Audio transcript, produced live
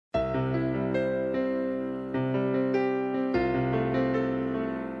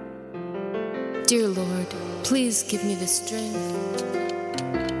Dear Lord, please give me the strength.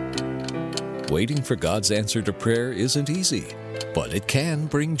 Waiting for God's answer to prayer isn't easy, but it can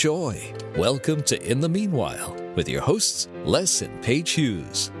bring joy. Welcome to In the Meanwhile with your hosts, Les and Paige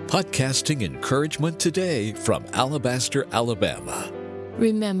Hughes, podcasting encouragement today from Alabaster, Alabama.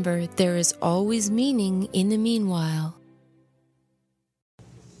 Remember, there is always meaning in the meanwhile.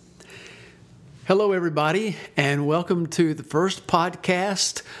 Hello, everybody, and welcome to the first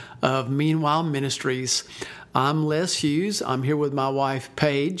podcast of Meanwhile Ministries. I'm Les Hughes. I'm here with my wife,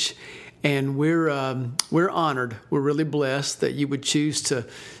 Paige, and we're honored. We're really blessed that you would choose to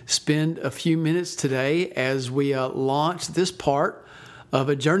spend a few minutes today as we launch this part of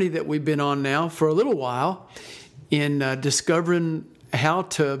a journey that we've been on now for a little while in discovering how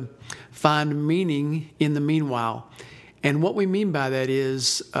to find meaning in the meanwhile. And what we mean by that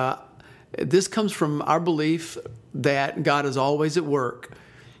is this comes from our belief that God is always at work.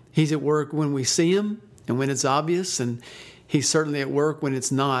 He's at work when we see Him and when it's obvious, and He's certainly at work when it's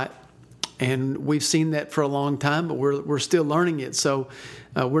not. And we've seen that for a long time, but we're still learning it. So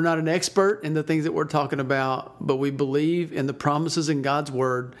we're not an expert in the things that we're talking about, but we believe in the promises in God's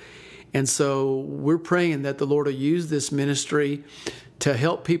Word. And so we're praying that the Lord will use this ministry to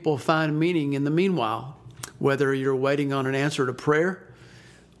help people find meaning in the meanwhile, whether you're waiting on an answer to prayer,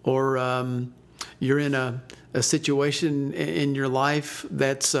 or you're in a situation in your life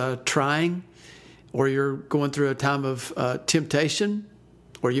that's trying, or you're going through a time of temptation,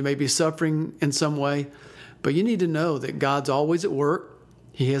 or you may be suffering in some way. But you need to know that God's always at work.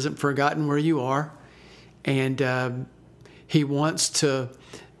 He hasn't forgotten where you are. And He wants to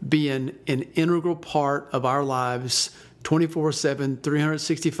be an integral part of our lives 24/7,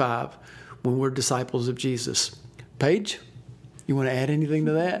 365 when we're disciples of Jesus. Paige? You want to add anything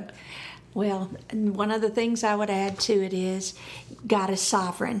to that? Well, one of the things I would add to it is God is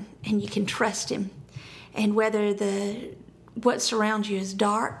sovereign and you can trust Him. And whether what surrounds you is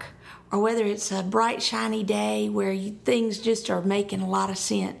dark or whether it's a bright, shiny day where things just are making a lot of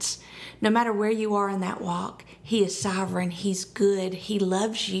sense, no matter where you are in that walk, He is sovereign, He's good, He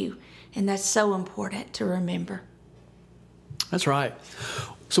loves you. And that's so important to remember. That's right.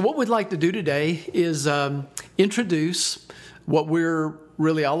 So what we'd like to do today is introduce what we're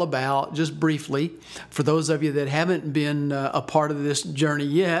really all about, just briefly, for those of you that haven't been a part of this journey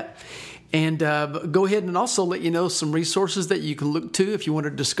yet. And go ahead and also let you know some resources that you can look to if you want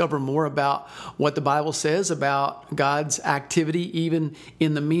to discover more about what the Bible says about God's activity, even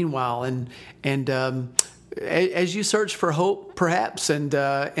in the meanwhile. And as you search for hope, perhaps,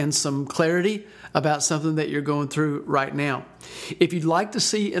 and some clarity about something that you're going through right now. If you'd like to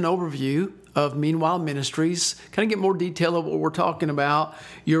see an overview of Meanwhile Ministries, kind of get more detail of what we're talking about,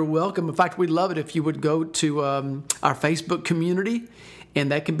 you're welcome. In fact, we'd love it if you would go to our Facebook community,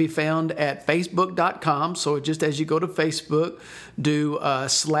 and that can be found at facebook.com. So just as you go to Facebook, do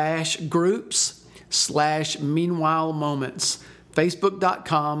 /groups/Meanwhile Moments,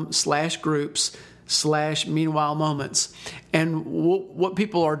 facebook.com/groups/Meanwhile Moments. And what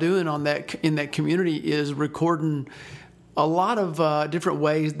people are doing in that community is recording a lot of different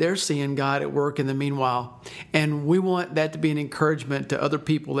ways they're seeing God at work in the meanwhile. And we want that to be an encouragement to other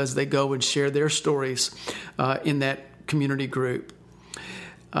people as they go and share their stories in that community group.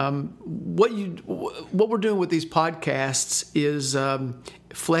 What we're doing with these podcasts is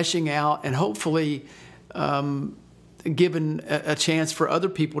fleshing out and hopefully giving a chance for other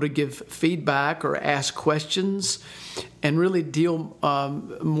people to give feedback or ask questions and really deal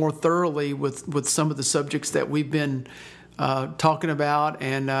more thoroughly with some of the subjects that we've been talking about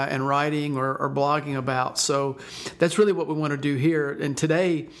and writing or blogging about. So that's really what we want to do here. And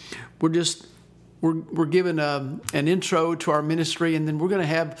today we're giving an intro to our ministry, and then we're going to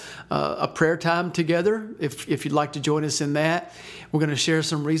have a prayer time together. If you'd like to join us in that, we're going to share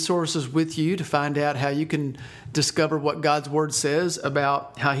some resources with you to find out how you can discover what God's Word says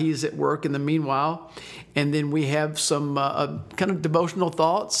about how He is at work in the meanwhile. And then we have some kind of devotional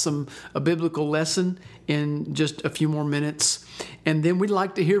thoughts, a biblical lesson in just a few more minutes. And then we'd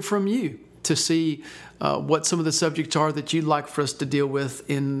like to hear from you to see what some of the subjects are that you'd like for us to deal with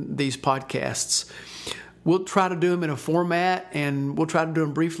in these podcasts. We'll try to do them in a format, and we'll try to do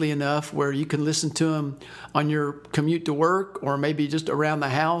them briefly enough where you can listen to them on your commute to work, or maybe just around the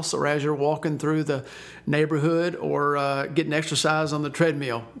house, or as you're walking through the neighborhood, or getting exercise on the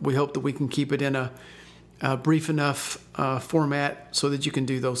treadmill. We hope that we can keep it in a brief enough format so that you can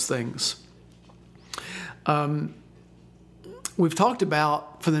do those things. We've talked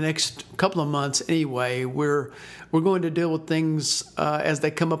about, for the next couple of months anyway, we're going to deal with things as they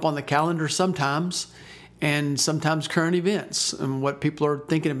come up on the calendar sometimes, and sometimes current events and what people are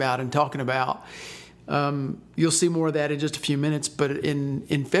thinking about and talking about. You'll see more of that in just a few minutes, but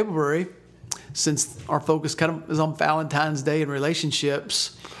in February, since our focus kind of is on Valentine's Day and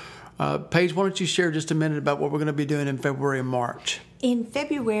relationships, Paige, why don't you share just a minute about what we're going to be doing in February and March? In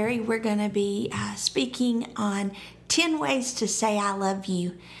February, we're going to be speaking on 10 ways to say I love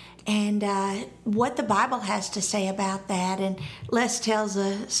you, and what the Bible has to say about that. And Les tells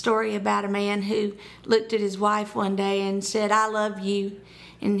a story about a man who looked at his wife one day and said, I love you.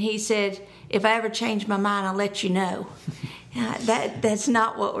 And he said, if I ever change my mind, I'll let you know. That's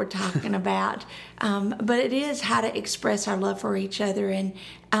not what we're talking about. But it is how to express our love for each other, and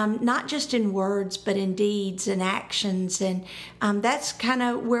not just in words, but in deeds and actions. And that's kind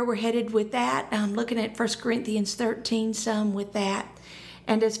of where we're headed with that. Looking at 1 Corinthians 13 some with that.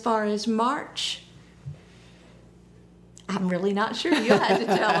 And as far as March, I'm really not sure. You'll have to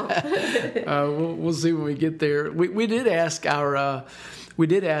tell them. We'll see when we get there. We did ask our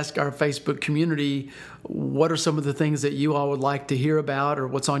Facebook community, what are some of the things that you all would like to hear about or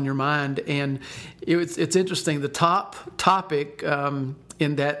what's on your mind? And it's interesting. The top topic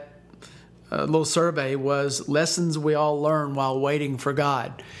in that little survey was lessons we all learn while waiting for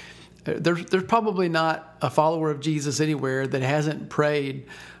God. There's probably not a follower of Jesus anywhere that hasn't prayed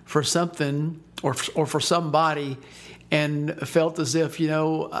for something or for somebody and felt as if,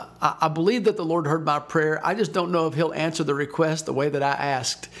 I believe that the Lord heard my prayer. I just don't know if He'll answer the request the way that I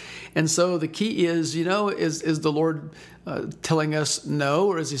asked. And so the key is, is the Lord telling us no,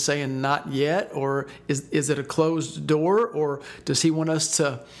 or is He saying not yet, or is it a closed door, or does He want us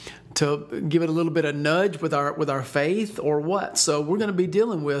to give it a little bit of nudge with our faith, or what? So we're going to be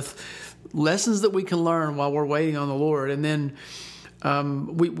dealing with lessons that we can learn while we're waiting on the Lord. And then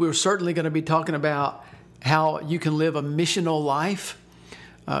we're certainly going to be talking about how you can live a missional life.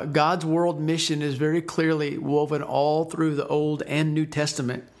 God's world mission is very clearly woven all through the Old and New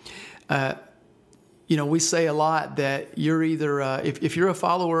Testament. We say a lot that you're either, if you're a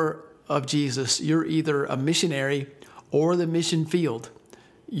follower of Jesus, you're either a missionary or the mission field.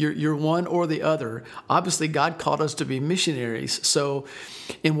 You're one or the other. Obviously, God called us to be missionaries. So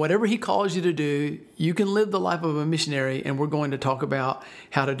in whatever He calls you to do, you can live the life of a missionary, and we're going to talk about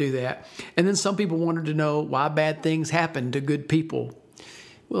how to do that. And then some people wanted to know why bad things happen to good people.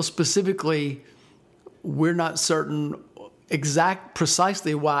 Well, specifically, we're not certain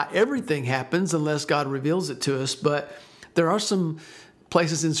precisely why everything happens unless God reveals it to us, but there are some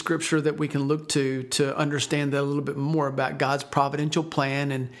places in Scripture that we can look to understand that a little bit more about God's providential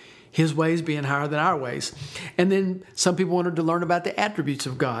plan and His ways being higher than our ways. And then some people wanted to learn about the attributes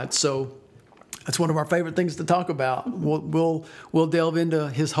of God. So that's one of our favorite things to talk about. We'll delve into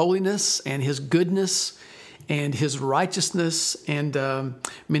His holiness and His goodness and His righteousness and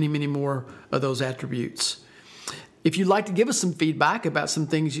many, many more of those attributes. If you'd like to give us some feedback about some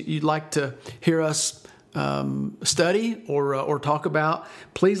things you'd like to hear us study or talk about,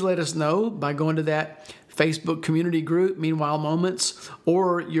 please let us know by going to that Facebook community group, Meanwhile Moments,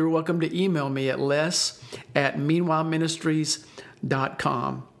 or you're welcome to email me at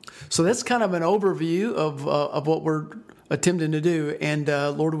les@meanwhileministries.com. So that's kind of an overview of what we're attempting to do, and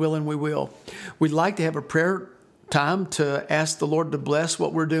Lord willing, we will. We'd like to have a prayer time to ask the Lord to bless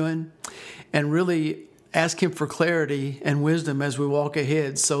what we're doing and really ask Him for clarity and wisdom as we walk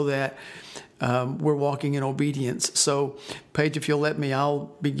ahead so that we're walking in obedience. So, Paige, if you'll let me,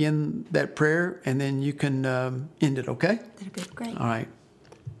 I'll begin that prayer, and then you can end it, okay? That'd be great. All right.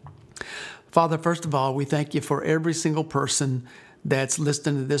 Father, first of all, we thank You for every single person that's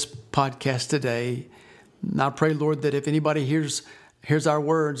listening to this podcast today. And I pray, Lord, that if anybody hears our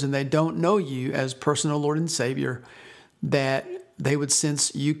words and they don't know You as personal Lord and Savior, that they would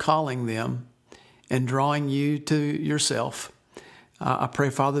sense You calling them and drawing You to Yourself. I pray,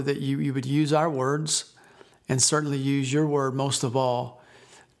 Father, that you would use our words and certainly use Your word most of all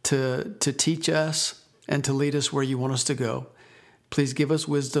to teach us and to lead us where You want us to go. Please give us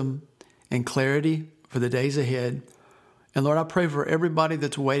wisdom and clarity for the days ahead. And Lord, I pray for everybody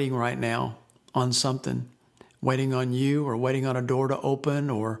that's waiting right now on something, waiting on You or waiting on a door to open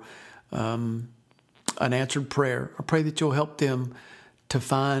or an answered prayer. I pray that You'll help them to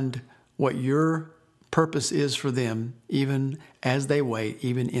find what Your purpose is for them, even as they wait,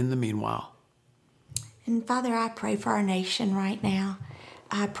 even in the meanwhile. And Father, I pray for our nation right now.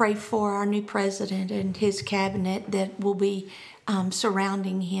 I pray for our new president and his cabinet that will be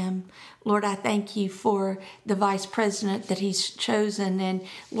surrounding him. Lord, I thank You for the vice president that he's chosen, and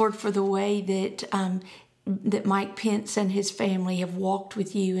Lord, for the way that that Mike Pence and his family have walked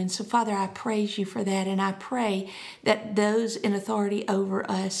with you. And so, Father, I praise you for that. And I pray that those in authority over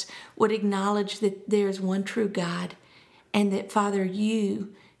us would acknowledge that there is one true God, and that, Father,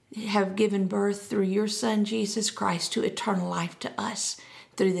 you have given birth through your Son, Jesus Christ, to eternal life to us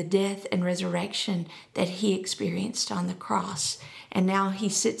through the death and resurrection that he experienced on the cross. And now he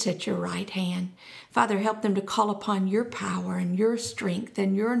sits at your right hand. Father, help them to call upon your power and your strength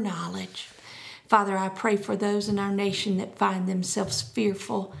and your knowledge. Father, I pray for those in our nation that find themselves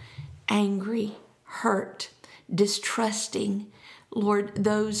fearful, angry, hurt, distrusting. Lord,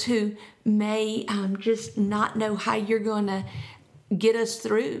 those who may just not know how you're going to get us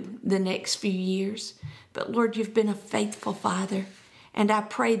through the next few years. But Lord, you've been a faithful Father. And I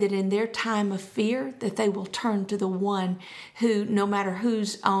pray that in their time of fear, that they will turn to the one who, no matter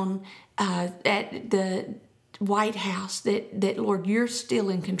who's on at the White House, that Lord, you're still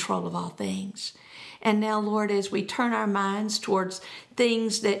in control of all things. And now, Lord, as we turn our minds towards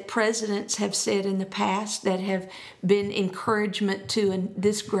things that presidents have said in the past that have been encouragement to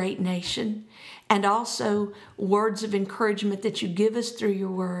this great nation, and also words of encouragement that you give us through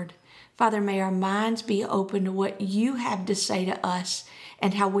your word, Father, may our minds be open to what you have to say to us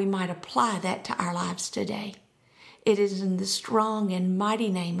and how we might apply that to our lives today. It is in the strong and mighty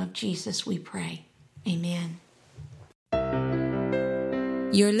name of Jesus we pray. Amen.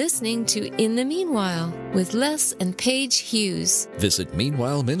 You're listening to In the Meanwhile with Les and Paige Hughes. Visit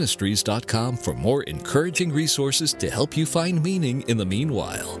meanwhileministries.com for more encouraging resources to help you find meaning in the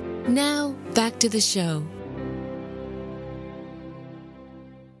meanwhile. Now, back to the show.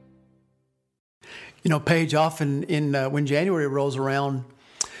 You know, Paige, often when January rolls around,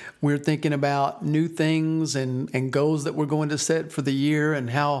 we're thinking about new things and goals that we're going to set for the year and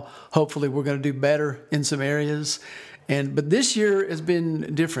how hopefully we're going to do better in some areas. But this year has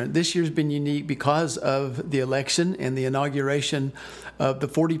been different. This year's been unique because of the election and the inauguration of the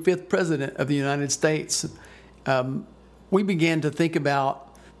 45th President of the United States. We began to think about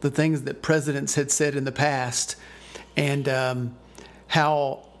the things that presidents had said in the past and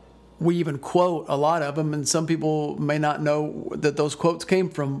how we even quote a lot of them, and some people may not know that those quotes came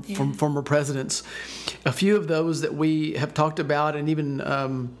from former presidents. A few of those that we have talked about and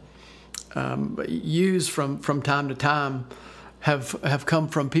even use from time to time have come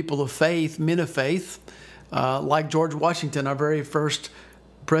from people of faith, men of faith, like George Washington, our very first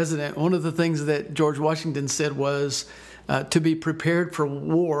president. One of the things that George Washington said was, to be prepared for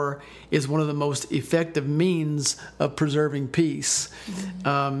war is one of the most effective means of preserving peace.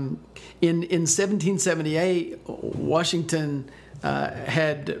 Mm-hmm. In 1778, Washington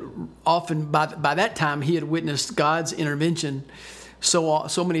had often, by that time, he had witnessed God's intervention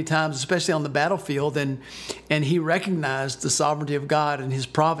so many times, especially on the battlefield, and he recognized the sovereignty of God and his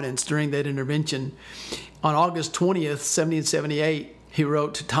providence during that intervention. On August 20th, 1778, he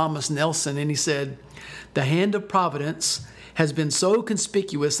wrote to Thomas Nelson, and he said, "The hand of providence has been so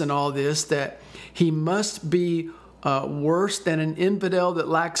conspicuous in all this that he must be worse than an infidel that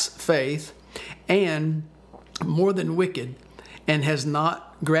lacks faith and more than wicked and has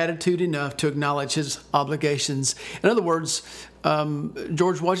not gratitude enough to acknowledge his obligations." In other words,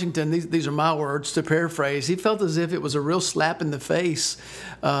 George Washington, these are my words to paraphrase, he felt as if it was a real slap in the face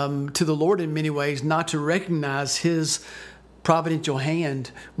to the Lord in many ways not to recognize his providential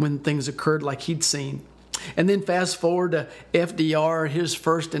hand when things occurred like he'd seen. And then fast forward to FDR, his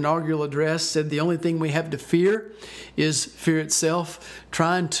first inaugural address said the only thing we have to fear is fear itself,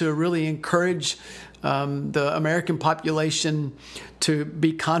 trying to really encourage the American population to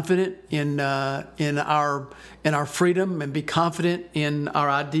be confident in our freedom and be confident in our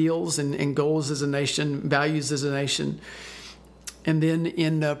ideals and goals as a nation, values as a nation. And then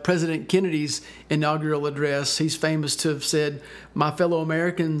in President Kennedy's inaugural address, he's famous to have said, "My fellow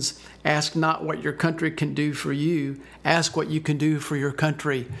Americans, ask not what your country can do for you, ask what you can do for your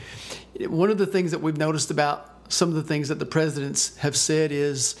country." One of the things that we've noticed about some of the things that the presidents have said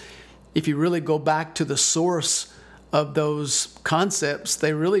is, if you really go back to the source of those concepts,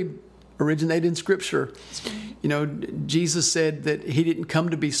 they really originate in Scripture. You know, Jesus said that he didn't come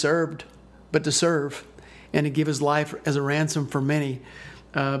to be served, but to serve, and to give his life as a ransom for many.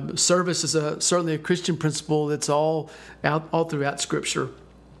 Service is certainly a Christian principle that's all throughout Scripture.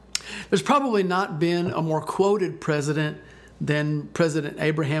 There's probably not been a more quoted president than President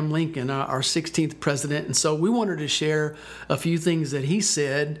Abraham Lincoln, our 16th president. And so we wanted to share a few things that he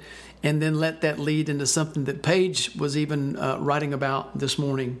said and then let that lead into something that Paige was even writing about this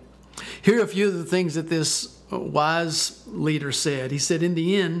morning. Here are a few of the things that this wise leader said. He said, "In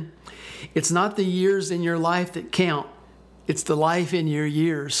the end, it's not the years in your life that count. It's the life in your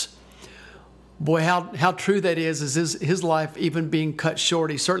years. Boy, how true that is his life even being cut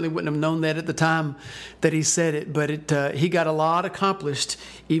short. He certainly wouldn't have known that at the time that he said it, but he got a lot accomplished,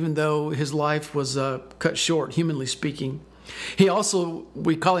 even though his life was cut short, humanly speaking. He also,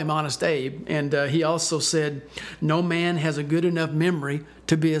 we call him Honest Abe, and he also said, no man has a good enough memory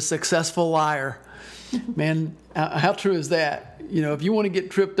to be a successful liar. Man, how true is that? You know, if you want to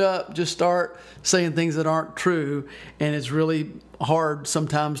get tripped up, just start saying things that aren't true, and it's really hard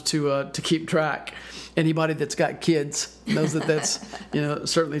sometimes to keep track. Anybody that's got kids knows that's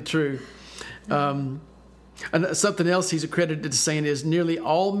certainly true. And something else he's accredited to saying is, nearly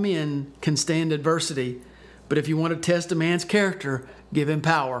all men can stand adversity, but if you want to test a man's character, give him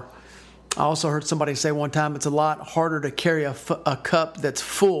power. I also heard somebody say one time, it's a lot harder to carry a cup that's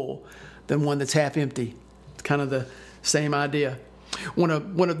full than one that's half empty. It's kind of the same idea.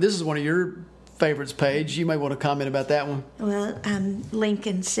 This is one of your favorites, Paige. You may want to comment about that one. Well,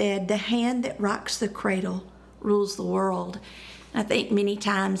 Lincoln said, the hand that rocks the cradle rules the world. I think many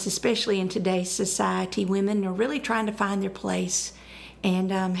times, especially in today's society, women are really trying to find their place, and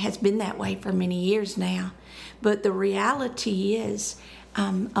has been that way for many years now. But the reality is,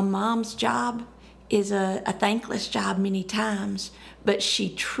 a mom's job is a thankless job many times, but she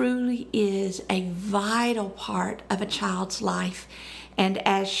truly is a vital part of a child's life. And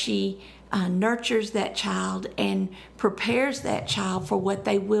as she nurtures that child and prepares that child for what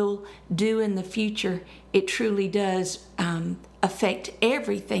they will do in the future, it truly does affect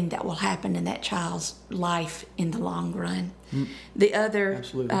everything that will happen in that child's life in the long run. The other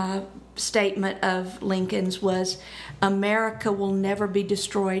statement of Lincoln's was, America will never be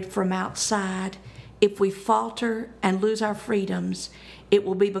destroyed from outside. If we falter and lose our freedoms, it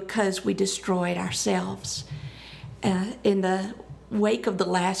will be because we destroyed ourselves. In the wake of the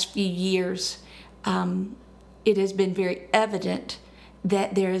last few years, it has been very evident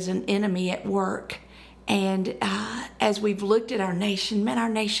that there is an enemy at work. And as we've looked at our nation, our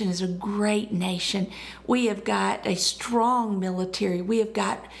nation is a great nation. We have got a strong military. We have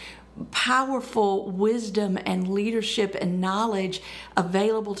got powerful wisdom and leadership and knowledge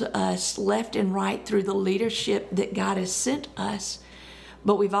available to us left and right through the leadership that God has sent us.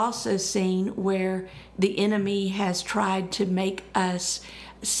 But we've also seen where the enemy has tried to make us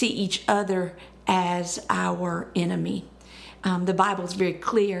see each other as our enemy. The Bible is very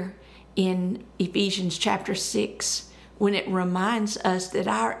clear in Ephesians chapter 6 when it reminds us that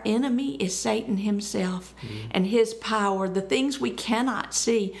our enemy is Satan himself and his power, the things we cannot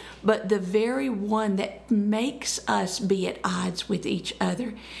see, but the very one that makes us be at odds with each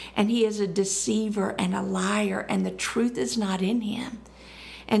other. And he is a deceiver and a liar, and the truth is not in him.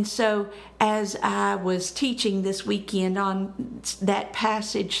 And so as I was teaching this weekend on that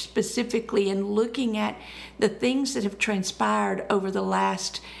passage specifically and looking at the things that have transpired over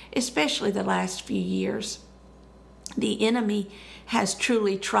especially the last few years, the enemy has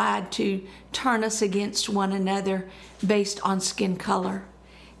truly tried to turn us against one another based on skin color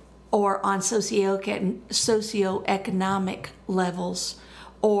or on socioeconomic levels,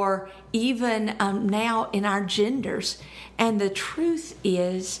 or even now in our genders. And the truth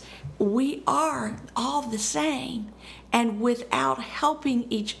is, we are all the same. And without helping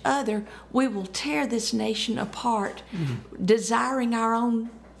each other, we will tear this nation apart, desiring our own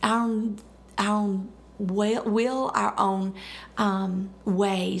will, our own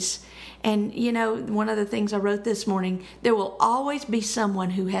ways. And, one of the things I wrote this morning, there will always be someone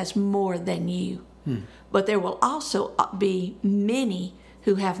who has more than you, but there will also be many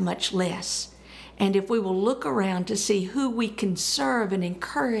who have much less. And if we will look around to see who we can serve and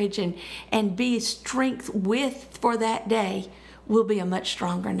encourage and be strength with for that day, we'll be a much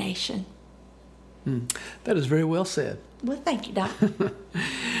stronger nation. That is very well said. Well, thank you, Doc.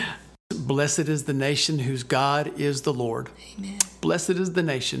 Blessed is the nation whose God is the Lord. Amen. Blessed is the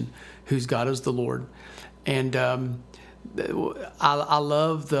nation whose God is the Lord. And I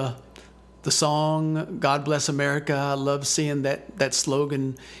love the song, God Bless America. I love seeing that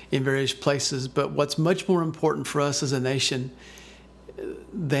slogan in various places. But what's much more important for us as a nation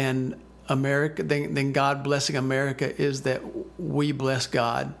than America, than God blessing America, is that we bless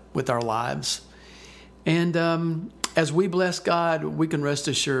God with our lives. And as we bless God, we can rest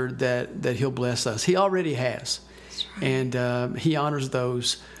assured that He'll bless us. He already has. That's right. And He honors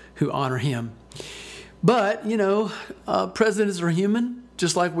those who honor Him. But, presidents are human,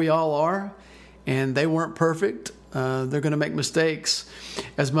 just like we all are, and they weren't perfect. They're going to make mistakes.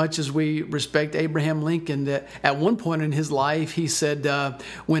 As much as we respect Abraham Lincoln, that at one point in his life, he said,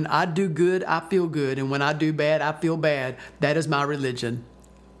 when I do good, I feel good, and when I do bad, I feel bad. That is my religion.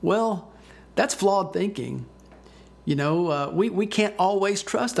 Well, that's flawed thinking. We can't always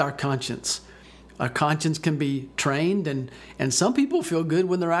trust our conscience. A conscience can be trained, and some people feel good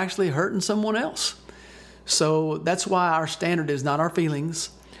when they're actually hurting someone else. So that's why our standard is not our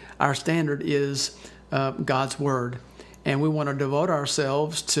feelings. Our standard is God's Word. And we want to devote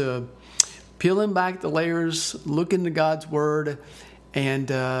ourselves to peeling back the layers, looking to God's Word,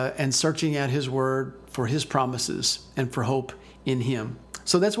 and searching out His Word for His promises and for hope in Him.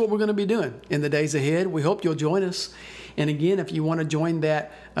 So that's what we're going to be doing in the days ahead. We hope you'll join us. And again, if you want to join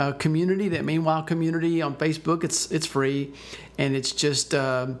that community, that Meanwhile community on Facebook, it's free, and it's just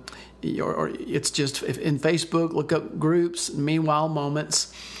in Facebook. Look up groups, Meanwhile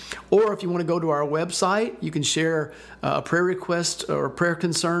Moments. Or if you want to go to our website, you can share a prayer request or a prayer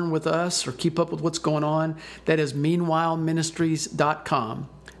concern with us, or keep up with what's going on. That is meanwhileministries.com.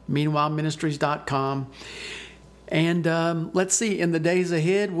 Meanwhileministries.com. And let's see, in the days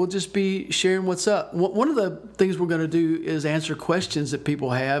ahead, we'll just be sharing what's up. One of the things we're going to do is answer questions that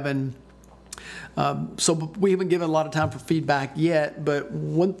people have. And so we haven't given a lot of time for feedback yet. But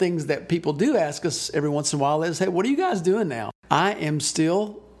one thing that people do ask us every once in a while is, hey, what are you guys doing now? I am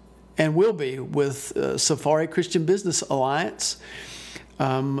still and will be with Safari Christian Business Alliance.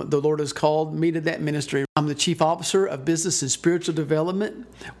 The Lord has called me to that ministry. I'm the Chief Officer of Business and Spiritual Development.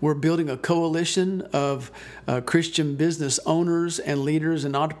 We're building a coalition of Christian business owners and leaders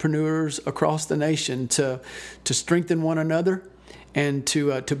and entrepreneurs across the nation to strengthen one another and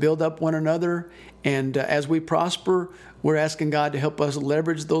to build up one another. And as we prosper, we're asking God to help us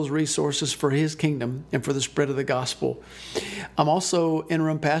leverage those resources for His kingdom and for the spread of the gospel. I'm also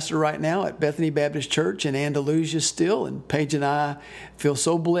interim pastor right now at Bethany Baptist Church in Andalusia still, and Paige and I feel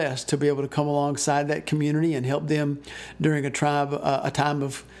so blessed to be able to come alongside that community and help them during a time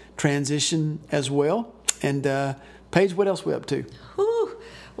of transition as well. And Paige, what else are we up to?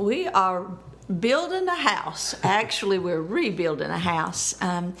 We are building a house. Actually, we're rebuilding a house.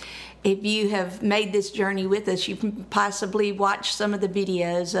 If you have made this journey with us, you've possibly watched some of the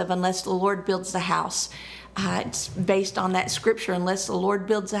videos of Unless the Lord Builds the House. It's based on that scripture, unless the Lord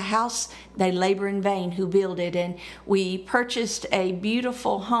builds a house, they labor in vain who build it. And we purchased a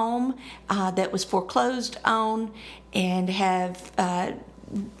beautiful home that was foreclosed on, and have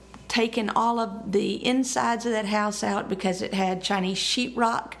taken all of the insides of that house out because it had Chinese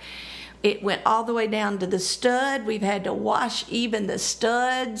sheetrock. It went all the way down to the stud. We've had to wash even the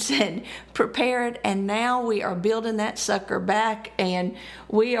studs and prepare it. And now we are building that sucker back. And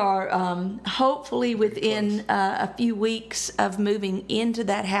we are hopefully within a few weeks of moving into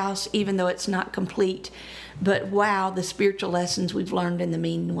that house, even though it's not complete. But wow, the spiritual lessons we've learned in the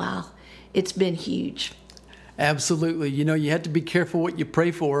meanwhile. It's been huge. Absolutely. You know, you have to be careful what you pray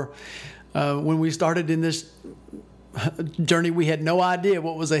for. When we started in this journey, we had no idea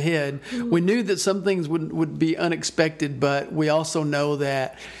what was ahead. We knew that some things would be unexpected, but we also know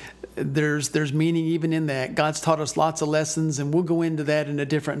that there's meaning even in that. God's taught us lots of lessons, and we'll go into that in a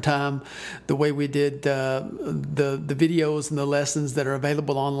different time, the way we did the videos and the lessons that are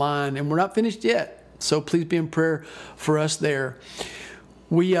available online. And we're not finished yet, so please be in prayer for us there.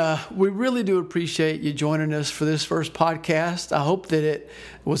 We really do appreciate you joining us for this first podcast. I hope that it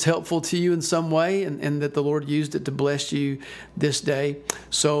was helpful to you in some way, and that the Lord used it to bless you this day.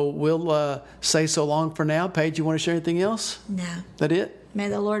 So we'll say so long for now. Paige, you want to share anything else? No. That it? May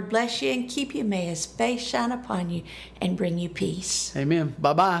the Lord bless you and keep you. May His face shine upon you and bring you peace. Amen.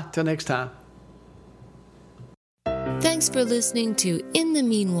 Bye-bye. Till next time. Thanks for listening to In the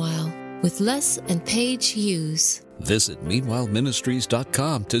Meanwhile with Les and Paige Hughes. Visit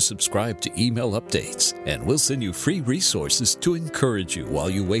meanwhileministries.com to subscribe to email updates, and we'll send you free resources to encourage you while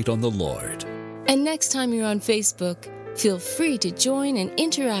you wait on the Lord. And next time you're on Facebook, feel free to join and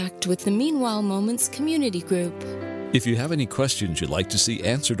interact with the Meanwhile Moments community group. If you have any questions you'd like to see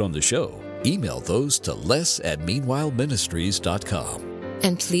answered on the show, email those to les@meanwhileministries.com.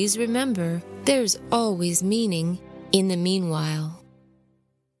 And please remember, there's always meaning in the meanwhile.